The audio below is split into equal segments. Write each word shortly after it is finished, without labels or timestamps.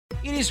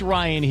is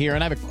Ryan here,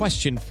 and I have a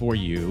question for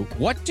you.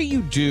 What do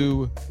you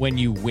do when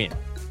you win?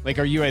 Like,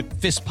 are you a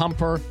fist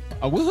pumper,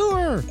 a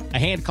woo-hooer, a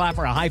hand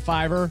clapper, a high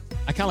fiver?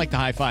 I kind of like the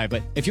high five,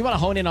 but if you want to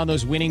hone in on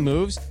those winning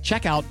moves,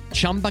 check out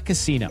Chumba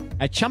Casino.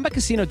 At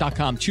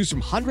ChumbaCasino.com, choose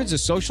from hundreds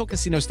of social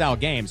casino-style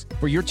games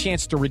for your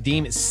chance to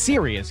redeem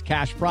serious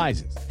cash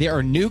prizes. There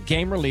are new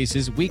game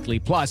releases weekly,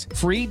 plus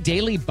free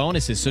daily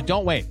bonuses. So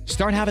don't wait.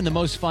 Start having the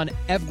most fun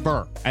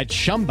ever at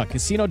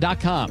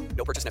ChumbaCasino.com.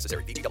 No purchase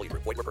necessary. VGW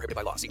Group. Void where prohibited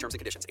by law. See terms and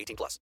conditions.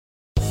 18+.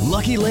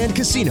 Lucky Land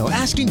Casino,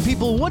 asking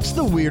people, what's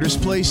the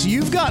weirdest place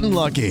you've gotten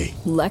lucky?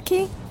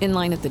 Lucky? In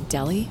line at the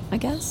deli, I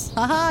guess?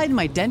 Aha, in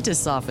my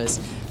dentist's office.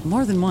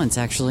 More than once,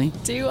 actually.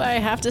 Do I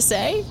have to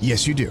say?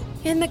 Yes, you do.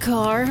 In the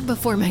car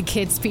before my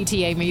kids'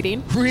 PTA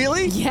meeting.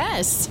 Really?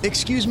 Yes.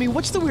 Excuse me,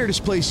 what's the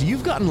weirdest place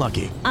you've gotten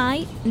lucky?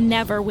 I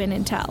never win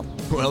and tell.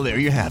 Well, there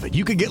you have it.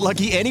 You can get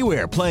lucky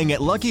anywhere, playing at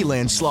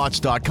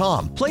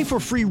LuckyLandSlots.com. Play for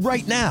free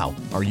right now.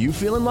 Are you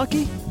feeling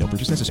lucky? No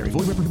purchase necessary.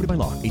 Void where prohibited by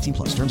law.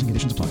 18+. Terms and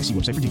conditions apply. See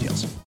website for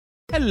details.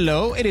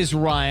 Hello, it is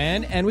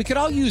Ryan, and we could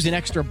all use an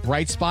extra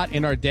bright spot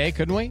in our day,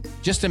 couldn't we?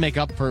 Just to make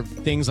up for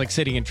things like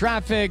sitting in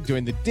traffic,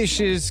 doing the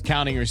dishes,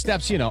 counting your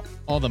steps, you know,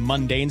 all the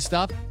mundane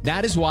stuff.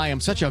 That is why I'm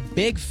such a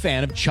big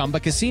fan of Chumba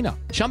Casino.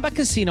 Chumba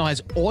Casino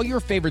has all your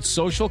favorite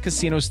social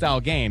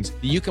casino-style games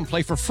that you can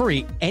play for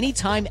free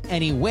anytime,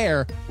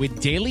 anywhere with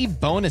daily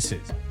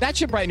bonuses. That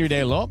should brighten your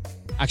day a little.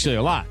 Actually,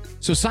 a lot.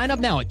 So sign up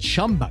now at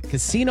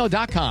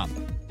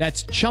ChumbaCasino.com.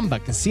 That's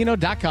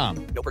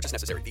ChumbaCasino.com. No purchase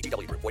necessary.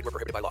 VGW Group. Void where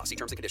prohibited by law. See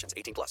terms and conditions.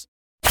 18+.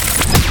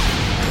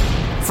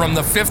 From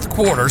the Fifth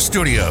Quarter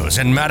Studios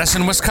in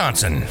Madison,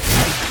 Wisconsin,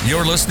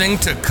 you're listening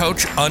to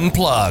Coach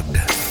Unplugged.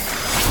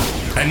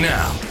 And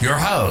now, your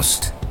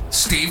host,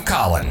 Steve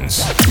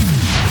Collins.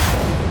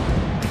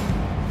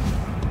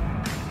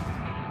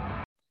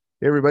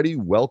 Hey everybody,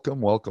 welcome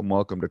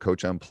to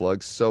Coach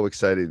Unplugged. So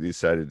excited you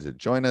decided to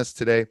join us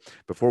today.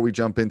 Before we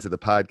jump into the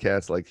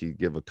podcast, I'd like to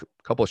give a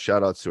couple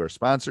shout outs to our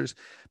sponsors.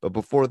 But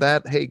before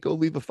that, hey, go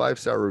leave a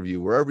 5-star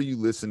review wherever you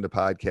listen to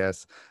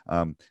podcasts,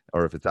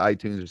 or if it's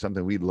iTunes or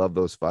something. We love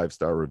those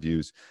 5-star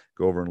reviews.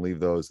 Go over and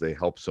leave those. They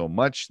help so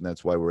much, and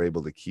that's why we're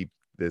able to keep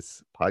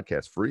this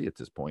podcast free at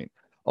this point.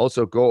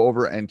 Also, go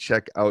over and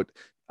check out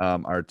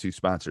our two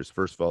sponsors.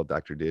 First of all,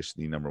 Dr. Dish,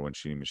 the #1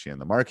 shooting machine on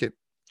the market,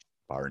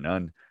 bar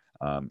none.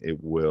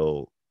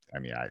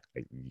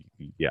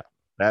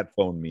 That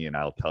phone me and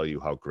I'll tell you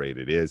how great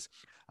it is.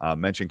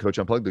 Mention Coach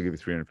Unplugged, they'll give you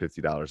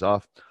 $350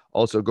 off.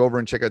 Also, go over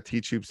and check out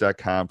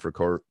teachhoops.com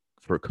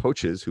for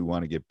coaches who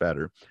want to get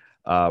better.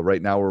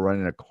 Right now, we're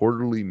running a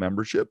quarterly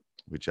membership,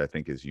 which I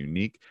think is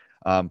unique.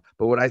 But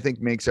what I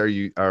think makes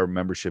our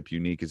membership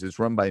unique is it's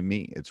run by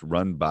me. It's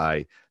run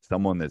by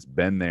someone that's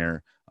been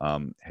there,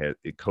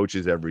 it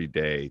coaches every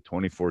day,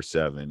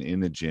 24/7 in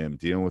the gym,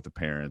 dealing with the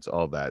parents,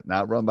 all that.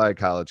 Not run by a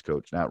college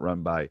coach, not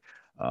run by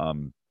a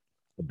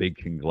big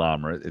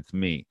conglomerate. It's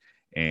me.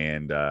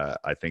 And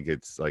I think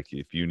it's like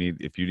if you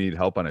need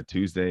help on a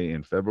Tuesday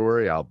in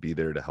February, I'll be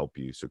there to help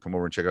you. So come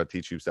over and check out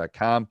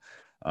teachhoops.com.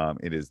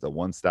 It is the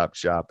one-stop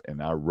shop,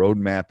 and our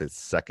roadmap is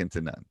second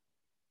to none.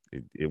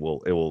 It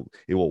will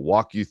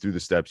walk you through the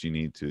steps you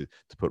need to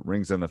put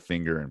rings on the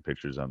finger and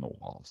pictures on the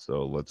wall.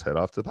 So let's head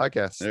off to the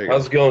podcast.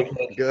 How's it going,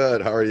 Coach?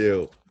 Good. How are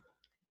you?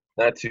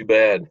 Not too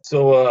bad.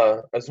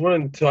 So I was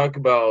wanting to talk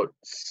about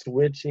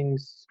switching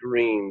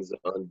screens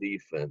on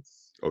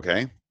defense.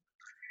 Okay.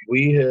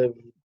 We have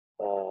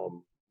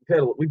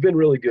we've been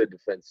really good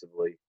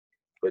defensively,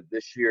 but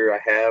this year I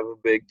have a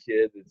big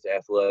kid that's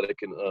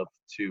athletic enough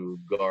to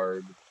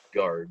guard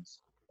guards.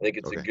 I think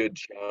it's a good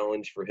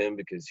challenge for him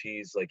because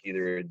he's like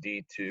either a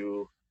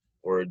D2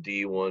 or a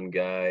D1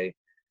 guy,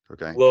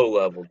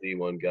 low-level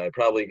D1 guy,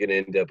 probably going to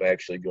end up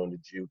actually going to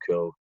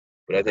JUCO.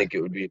 But I think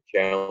it would be a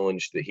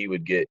challenge that he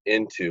would get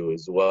into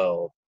as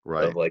well.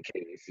 Right. Of like,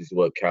 hey, this is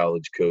what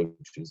college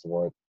coaches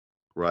want.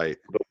 Right.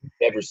 But we've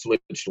never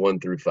switched 1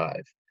 through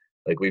 5.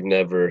 Like we've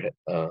never.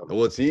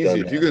 Well, it's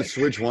easy if you can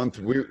switch one.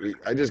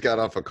 I just got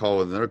off a call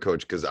with another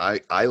coach because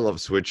I love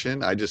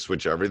switching. I just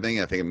switch everything.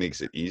 I think it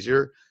makes it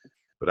easier.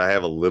 But I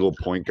have a little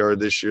point guard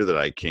this year that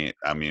I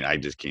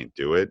just can't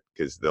do it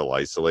because they'll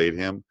isolate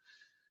him.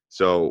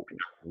 So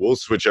we'll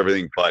switch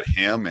everything but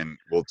him, and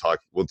we'll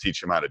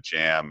teach him how to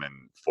jam and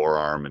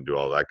forearm and do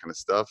all that kind of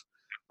stuff.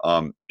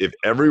 If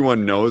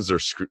everyone knows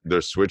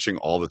they're switching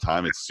all the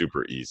time, it's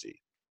super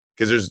easy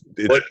because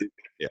but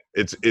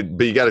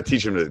you got to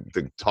teach them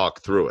to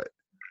talk through it.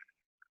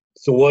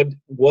 So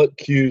what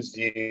cues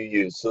do you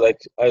use? So like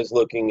I was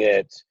looking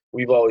at,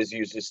 we've always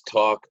used this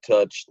talk,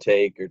 touch,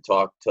 take, or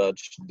talk,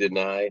 touch,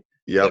 deny.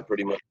 Yeah. That's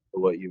pretty much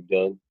what you've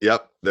done.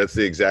 Yep. That's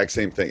the exact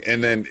same thing.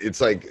 And then it's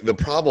like the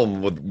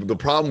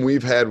problem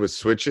we've had with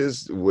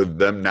switches with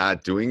them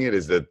not doing it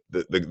is that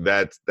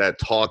that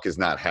talk is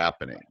not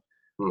happening.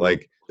 Mm-hmm.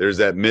 Like there's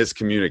that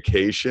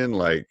miscommunication,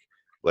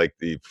 like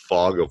the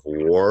fog of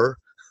war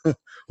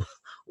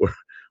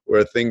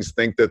where things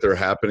think that they're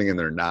happening and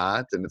they're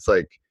not. And it's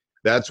like,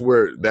 that's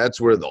where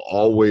the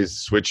always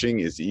switching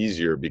is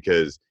easier,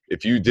 because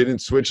if you didn't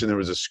switch and there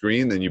was a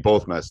screen, then you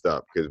both messed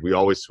up because we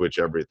always switch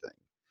everything.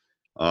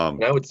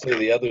 And I would say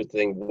the other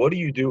thing, what do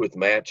you do with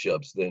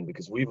matchups then?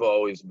 Because we've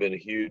always been a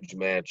huge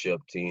matchup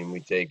team. We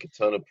take a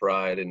ton of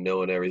pride in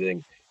knowing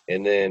everything.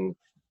 And then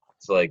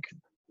it's like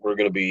we're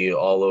going to be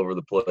all over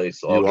the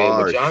place all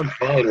game, which I'm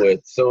fine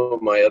with. Some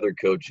of my other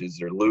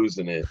coaches are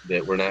losing it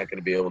that we're not going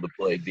to be able to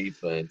play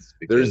defense.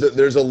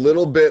 There's a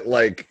little bit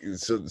like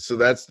so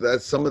that's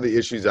some of the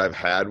issues I've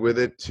had with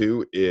it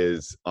too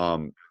is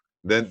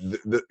then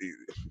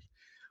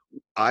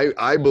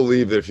I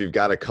believe that if you've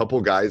got a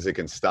couple guys that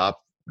can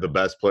stop the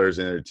best players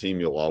in their team,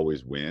 you'll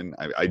always win.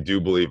 I do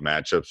believe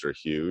matchups are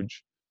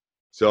huge.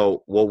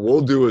 So what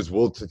we'll do is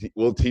we'll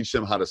teach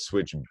them how to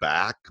switch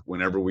back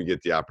whenever we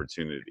get the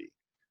opportunity.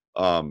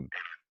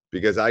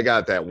 Because I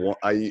got that one.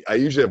 I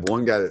usually have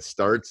one guy that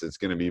starts. It's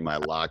going to be my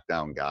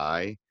lockdown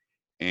guy,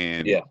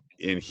 and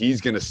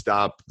he's going to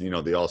stop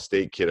the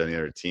all-state kid on the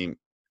other team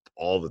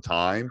all the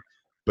time.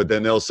 But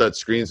then they'll set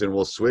screens and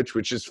we'll switch,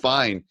 which is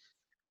fine.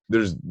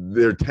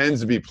 There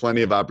tends to be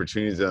plenty of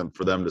opportunities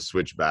for them to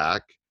switch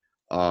back.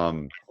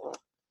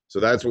 So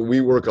that's what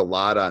we work a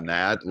lot on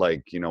that.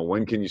 Like,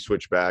 when can you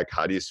switch back?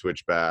 How do you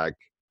switch back?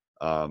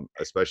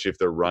 Especially if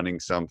they're running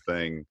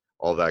something,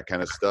 all that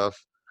kind of stuff.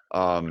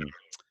 And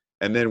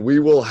then we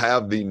will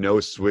have the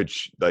no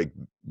switch. Like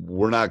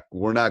we're not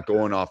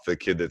going off the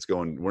kid that's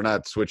going, we're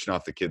not switching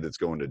off the kid that's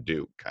going to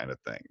Duke kind of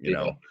thing.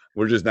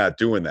 We're just not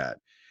doing that.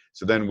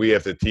 So then we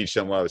have to teach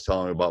them what I was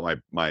telling them about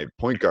my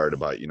point guard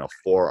about,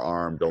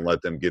 forearm, don't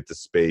let them get the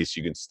space.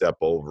 You can step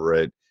over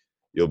it.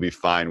 You'll be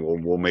fine.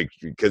 We'll make,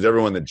 because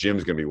everyone in the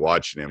gym's going to be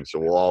watching him. So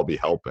we'll all be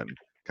helping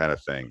kind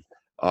of thing.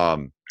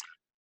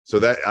 So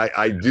that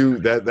I do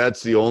that.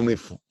 That's the only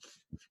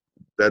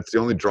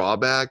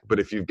drawback. But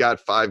if you've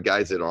got 5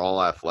 guys that are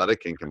all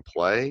athletic and can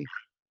play,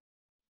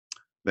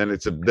 then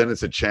it's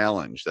a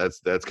challenge.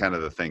 That's kind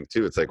of the thing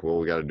too. It's like, well,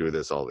 we got to do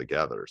this all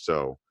together.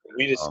 So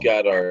we just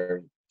got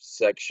our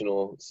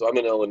sectional. So I'm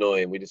in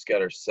Illinois, and we just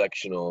got our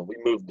sectional. We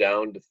moved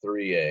down to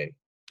 3A.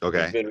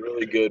 Okay. It's been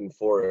really good in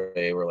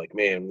 4A. We're like,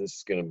 man, this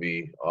is going to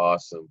be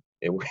awesome.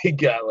 And we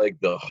got like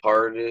the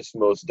hardest,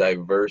 most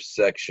diverse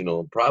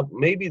sectional,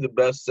 maybe the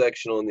best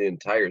sectional in the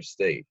entire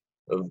state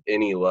of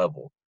any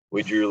level.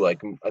 We drew I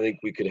think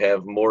we could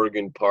have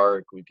Morgan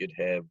Park. We could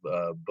have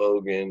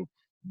Bogan.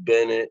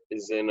 Bennett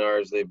is in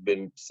ours. They've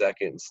been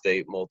second in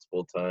state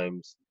multiple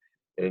times.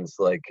 And it's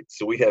like,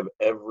 so we have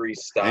every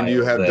style. And do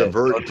you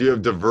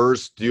have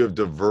diverse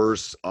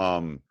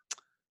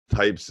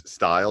types,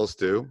 styles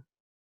too?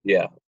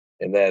 Yeah.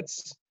 And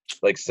that's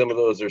like, some of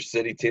those are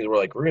city teams. We're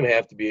like, we're going to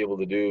have to be able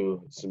to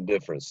do some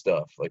different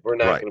stuff. Like, we're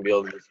not going to be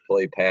able to just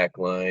play pack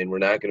line. We're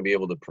not going to be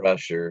able to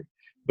pressure.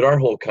 But our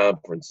whole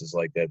conference is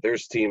like that.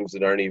 There's teams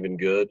that aren't even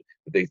good,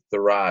 but they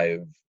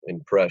thrive in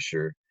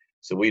pressure.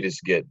 So we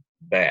just get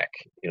back,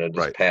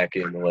 pack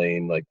in the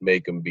lane, like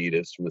make them beat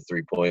us from the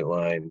 3-point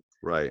line.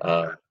 Right.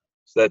 So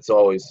that's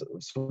always,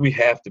 so we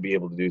have to be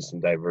able to do some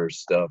diverse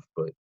stuff.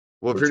 But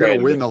well, if you're going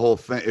to win the whole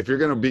thing, if you're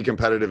going to be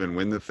competitive and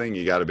win the thing,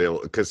 you got to be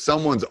able, because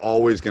someone's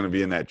always going to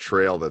be in that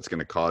trail that's going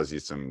to cause you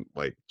some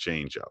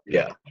change up.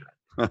 Yeah.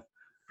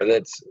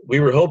 And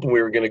we were hoping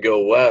we were going to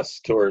go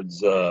west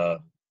towards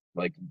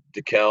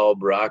DeKalb,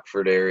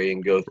 Rockford area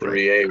and go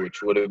 3A,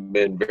 which would have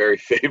been very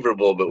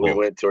favorable, but we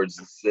went towards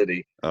the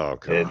city. Oh,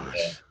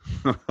 gosh.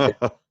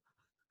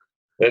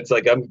 It's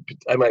like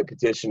I might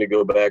petition to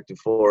go back to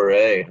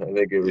 4A. I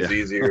think it was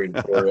easier in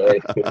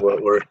 4A than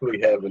what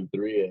we have in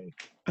 3A.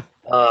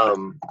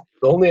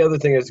 The only other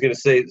thing I was going to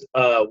say is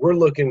we're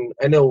looking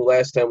 – I know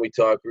last time we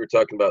talked, we were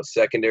talking about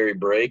secondary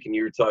break, and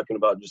you were talking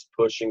about just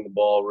pushing the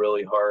ball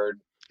really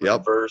hard,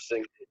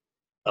 reversing.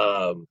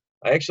 I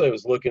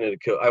was looking at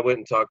I went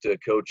and talked to a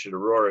coach at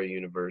Aurora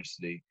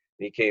University.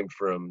 And he came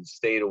from the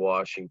state of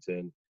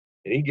Washington,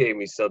 and he gave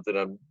me something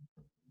I'm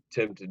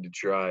tempted to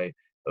try.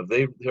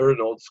 They're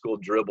an old school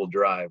dribble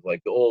drive,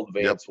 like the old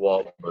Vance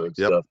Walberg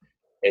stuff,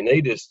 and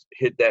they just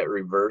hit that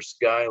reverse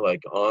guy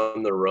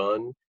on the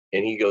run.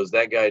 And he goes,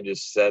 that guy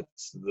just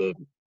sets the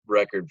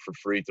record for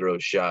free throw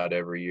shot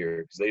every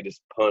year because they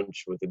just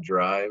punch with a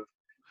drive.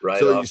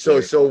 Right.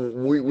 So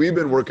we've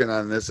been working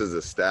on this as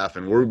a staff,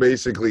 and we're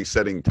basically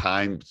setting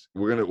times.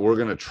 We're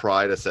gonna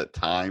try to set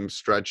time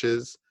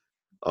stretches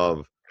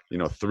of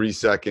 3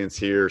 seconds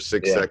here,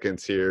 6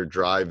 seconds here,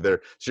 drive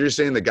there. So you're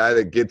saying the guy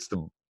that gets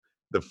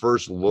the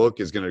first look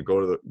is gonna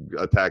go to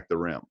attack the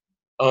rim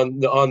on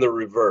the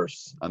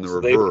reverse. On the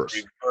reverse.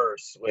 They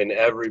reverse when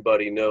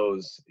everybody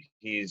knows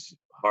he's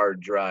hard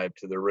drive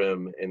to the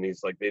rim, and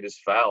he's like, they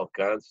just foul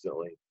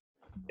constantly,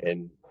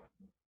 and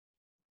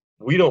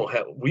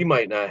we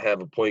might not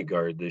have a point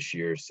guard this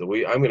year. So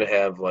I'm going to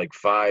have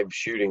 5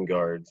 shooting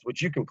guards,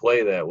 which you can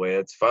play that way.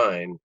 That's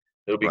fine.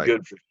 It'll be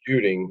good for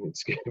shooting.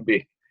 It's going to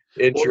be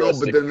interesting. Well, no,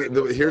 but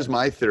then here's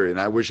my theory,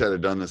 and I wish I'd have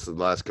done this the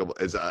last couple,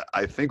 is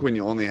I think when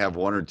you only have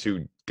 1 or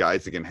 2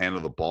 guys that can handle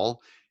the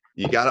ball,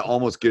 you got to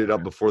almost get it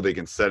up before they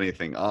can set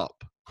anything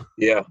up.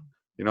 Yeah.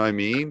 You know what I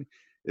mean?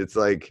 It's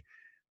like,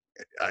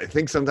 I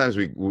think sometimes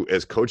we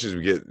as coaches,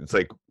 it's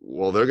like,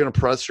 well, they're going to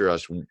pressure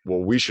us. Well,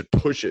 we should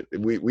push it.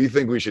 We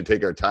think we should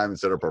take our time and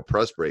set up our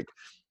press break.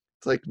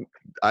 It's like,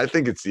 I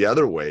think it's the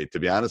other way, to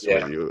be honest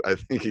Yeah. with you. I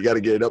think you got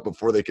to get it up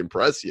before they can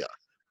press you.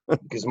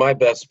 Because my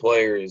best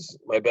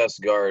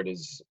guard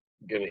is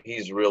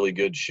he's a really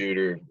good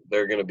shooter.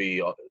 They're gonna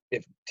be,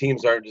 if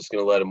teams aren't just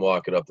gonna let him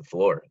walk it up the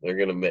floor, they're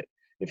gonna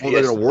if Well, he they're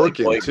has going to to work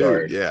play him point too.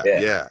 guard, Yeah.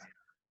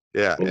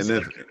 And It's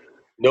then, like,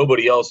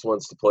 nobody else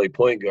wants to play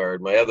point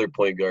guard. My other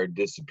point guard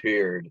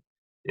disappeared.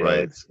 You know,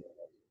 right.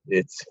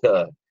 it's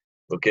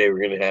okay.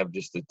 We're gonna have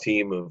just a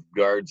team of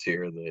guards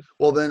here that.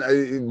 Well,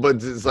 then,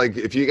 but it's like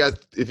if you got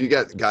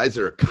guys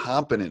that are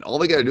competent, all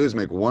they got to do is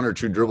make one or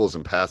two dribbles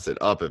and pass it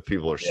up if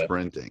people are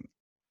sprinting.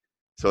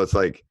 So it's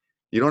like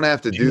you don't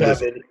have to do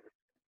this.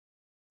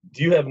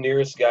 Do you have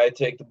nearest guy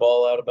take the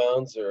ball out of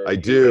bounds? Or I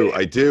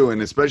do,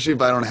 and especially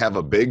if I don't have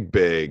a big,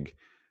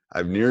 I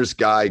have nearest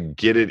guy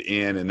get it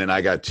in, and then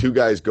I got two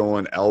guys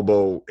going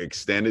elbow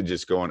extended,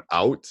 just going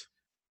out,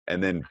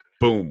 and then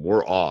boom,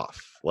 we're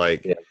off.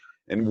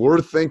 And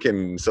we're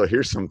thinking. So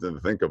here's something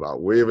to think about.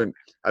 I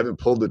haven't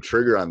pulled the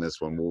trigger on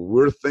this one.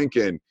 We're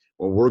thinking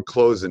when we're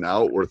closing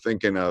out, we're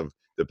thinking of,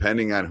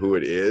 depending on who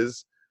it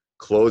is,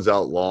 close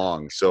out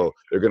long. So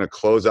they're going to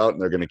close out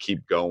and they're going to keep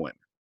going.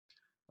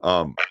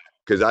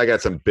 Because I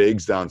got some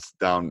bigs down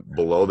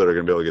below that are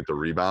going to be able to get the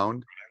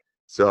rebound.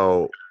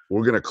 So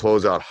we're going to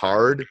close out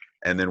hard,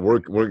 and then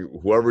we're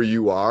whoever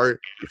you are,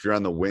 if you're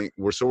on the wing,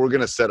 we're going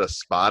to set a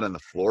spot on the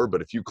floor.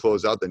 But if you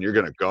close out, then you're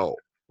going to go.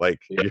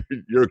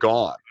 You're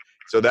gone.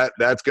 So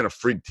that's going to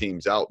freak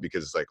teams out,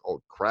 because it's like,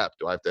 oh crap,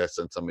 do I have to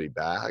send somebody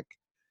back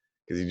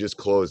because he just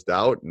closed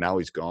out and now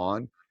he's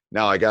gone?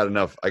 Now I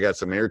got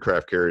some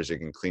aircraft carriers that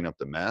can clean up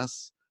the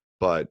mess,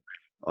 but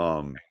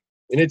and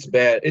it's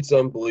bad. It's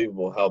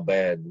unbelievable how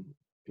bad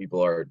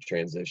people are at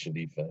transition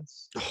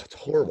defense. Oh, it's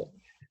horrible.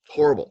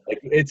 Like,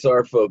 it's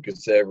our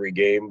focus every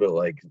game, but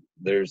like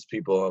there's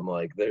people I'm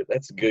like,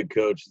 that's a good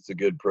coach, it's a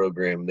good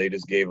program. They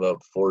just gave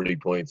up 40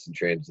 points in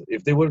transition.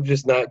 If they would have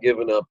just not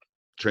given up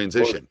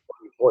transition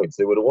points,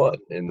 they would have won.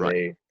 And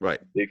they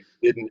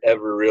didn't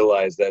ever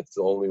realize that's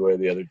the only way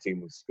the other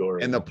team was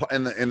scoring. And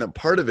the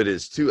part of it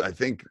is too, I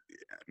think,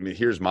 I mean,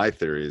 here's my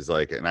theory is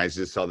like, and I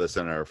just saw this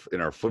in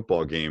our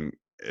football game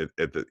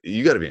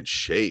you got to be in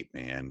shape,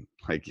 man.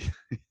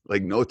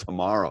 Like no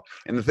tomorrow.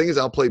 And the thing is,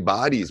 I'll play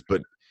bodies,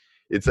 but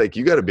it's like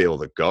you got to be able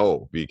to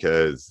go,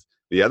 because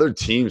the other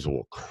teams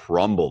will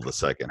crumble the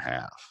second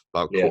half.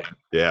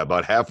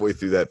 About halfway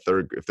through that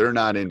third, if they're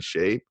not in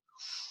shape,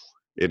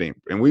 it ain't.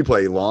 And we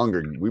play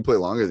longer than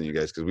you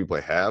guys because we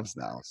play halves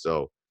now.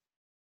 So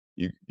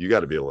you got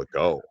to be able to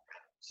go.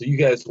 So you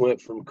guys went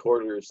from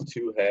quarters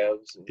to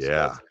halves.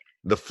 Yeah.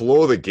 The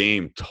flow of the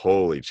game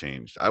totally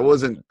changed. I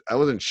wasn't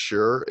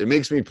sure. It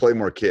makes me play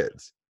more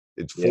kids.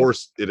 It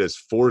has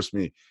forced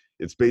me.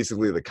 It's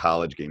basically the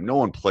college game. No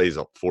one plays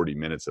up 40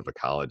 minutes of a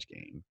college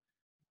game.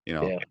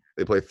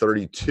 They play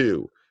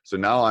 32. So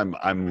now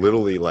I'm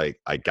literally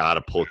like, I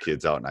gotta pull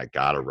kids out and I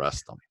gotta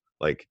rest them.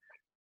 Like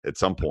at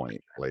some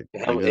point, like.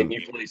 And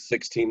you play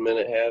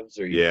 16-minute halves,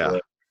 or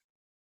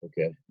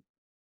okay.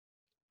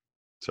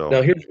 So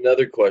now here's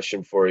another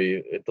question for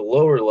you. At the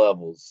lower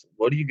levels,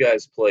 what do you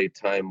guys play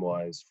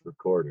time-wise for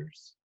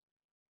quarters?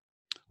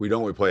 We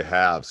play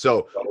halves.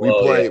 So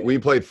we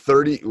play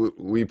 30.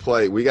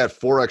 We got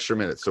 4 extra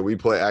minutes. So we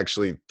play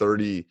actually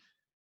 30.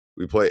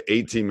 We play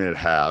 18-minute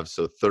halves.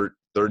 So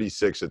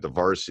 36 at the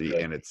varsity,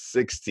 and it's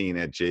 16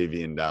 at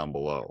JV and down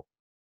below.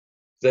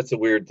 That's a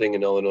weird thing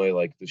in Illinois.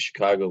 Like the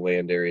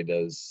Chicagoland area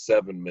does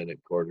 7-minute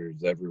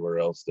quarters. Everywhere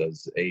else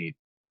does 8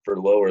 for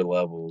lower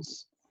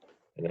levels.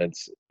 And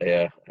that's,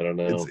 I don't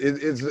know.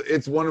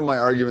 It's one of my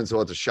arguments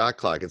about the shot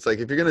clock. It's like,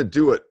 if you're going to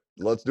do it,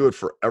 let's do it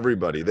for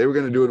everybody. They were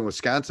going to do it in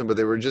Wisconsin, but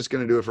they were just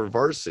going to do it for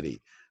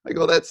varsity. I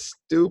go, that's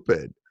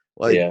stupid.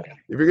 Like, if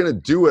you're going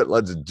to do it,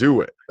 let's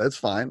do it. That's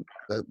fine.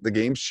 The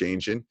game's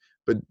changing.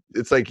 But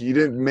it's like, you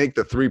didn't make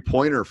the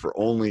 3-pointer for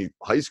only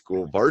high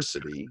school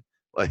varsity.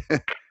 Like,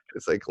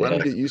 it's like, let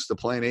them get used to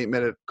playing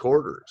 8-minute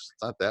quarters.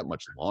 It's not that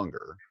much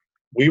longer.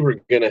 We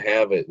were going to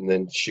have it, and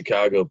then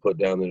Chicago put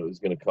down that it was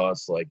going to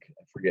cost, like,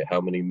 I forget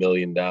how many $1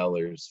 million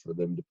for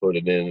them to put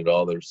it in at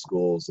all their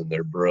schools, and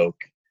they're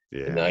broke.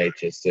 Yeah. And the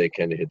IHSA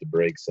kind of hit the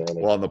brakes on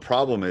it. Well, and the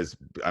problem is,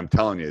 I'm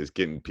telling you, is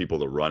getting people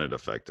to run it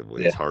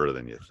effectively. It's harder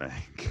than you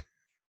think.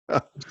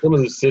 Some of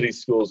the city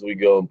schools we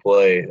go and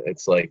play,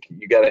 it's like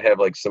you got to have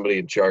like somebody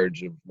in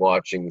charge of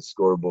watching the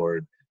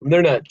scoreboard. I mean,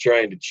 they're not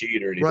trying to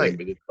cheat or anything,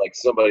 but it's like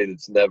somebody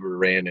that's never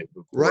ran it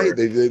before. Right.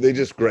 They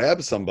just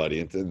grab somebody.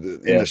 And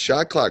the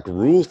shot clock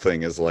rule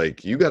thing is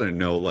like, you got to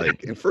know,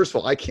 like, and first of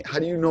all, how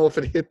do you know if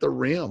it hit the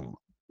rim?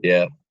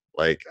 Yeah.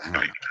 Like, I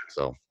don't know.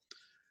 So,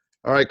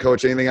 all right,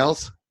 Coach, anything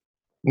else?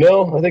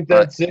 No, I think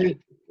that's it.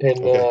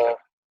 And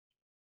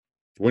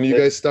when do you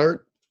guys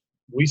start?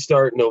 We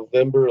start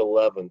November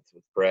 11th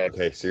with practice.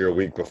 Okay, so you're a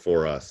week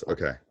before us.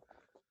 Okay.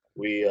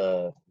 We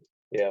So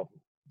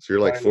you're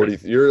like 40.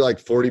 You're like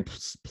 40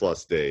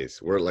 plus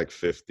days. We're at like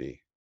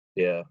 50.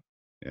 Yeah.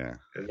 Yeah.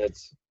 And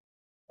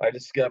I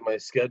just got my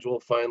schedule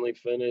finally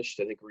finished.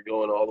 I think we're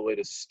going all the way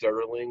to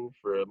Sterling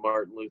for a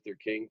Martin Luther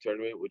King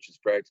tournament, which is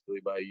practically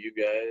by you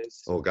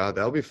guys. Oh God,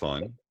 that'll be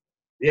fun.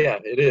 Yeah,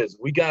 it is.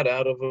 We got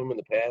out of them in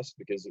the past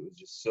because it was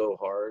just so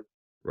hard.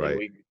 Right.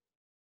 And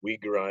we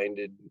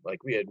grinded.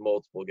 Like, we had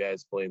multiple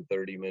guys playing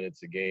 30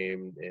 minutes a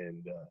game,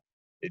 and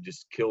it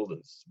just killed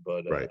us.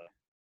 But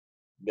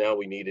now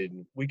we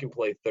can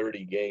play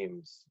 30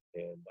 games,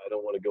 and I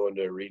don't want to go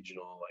into a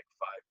regional like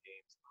 5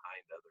 games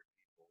behind other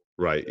people.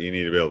 Right. You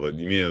need to be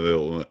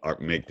able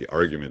to make the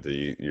argument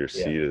that your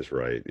seed is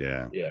right.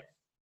 Yeah. Yeah.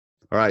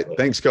 All right.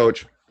 Thanks,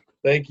 Coach.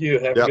 Thank you.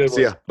 Have a good one.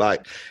 See ya. Bye.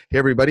 Hey,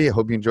 everybody. I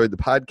hope you enjoyed the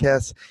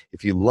podcast.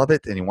 If you love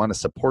it and you want to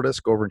support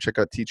us, go over and check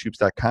out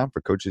teachhoops.com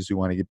for coaches who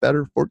want to get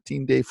better.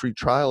 14-day free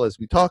trial as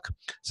we talk.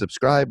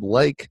 Subscribe,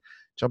 like,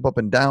 jump up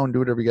and down, do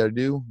whatever you got to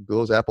do.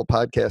 Those Apple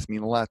Podcasts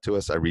mean a lot to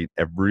us. I read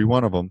every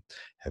one of them.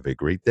 Have a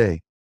great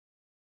day.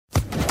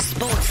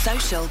 Sports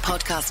Social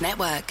Podcast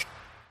Network.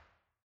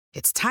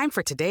 It's time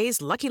for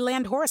today's Lucky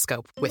Land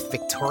horoscope with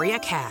Victoria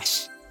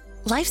Cash.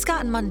 Life's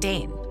gotten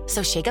mundane,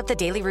 so shake up the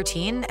daily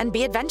routine and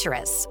be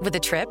adventurous with a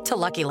trip to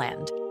Lucky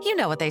Land. You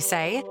know what they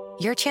say,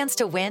 your chance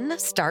to win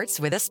starts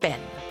with a spin.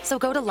 So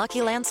go to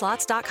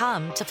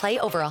LuckyLandSlots.com to play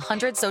over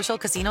 100 social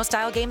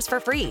casino-style games for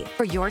free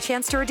for your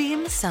chance to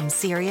redeem some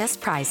serious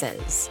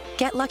prizes.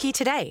 Get lucky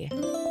today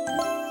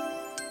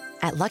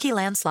at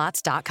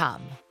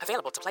LuckyLandSlots.com.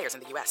 Available to players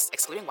in the U.S.,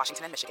 excluding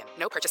Washington and Michigan.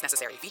 No purchase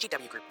necessary.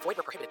 VGW Group. Void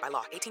where prohibited by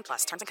law. 18+.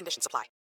 Terms and conditions apply.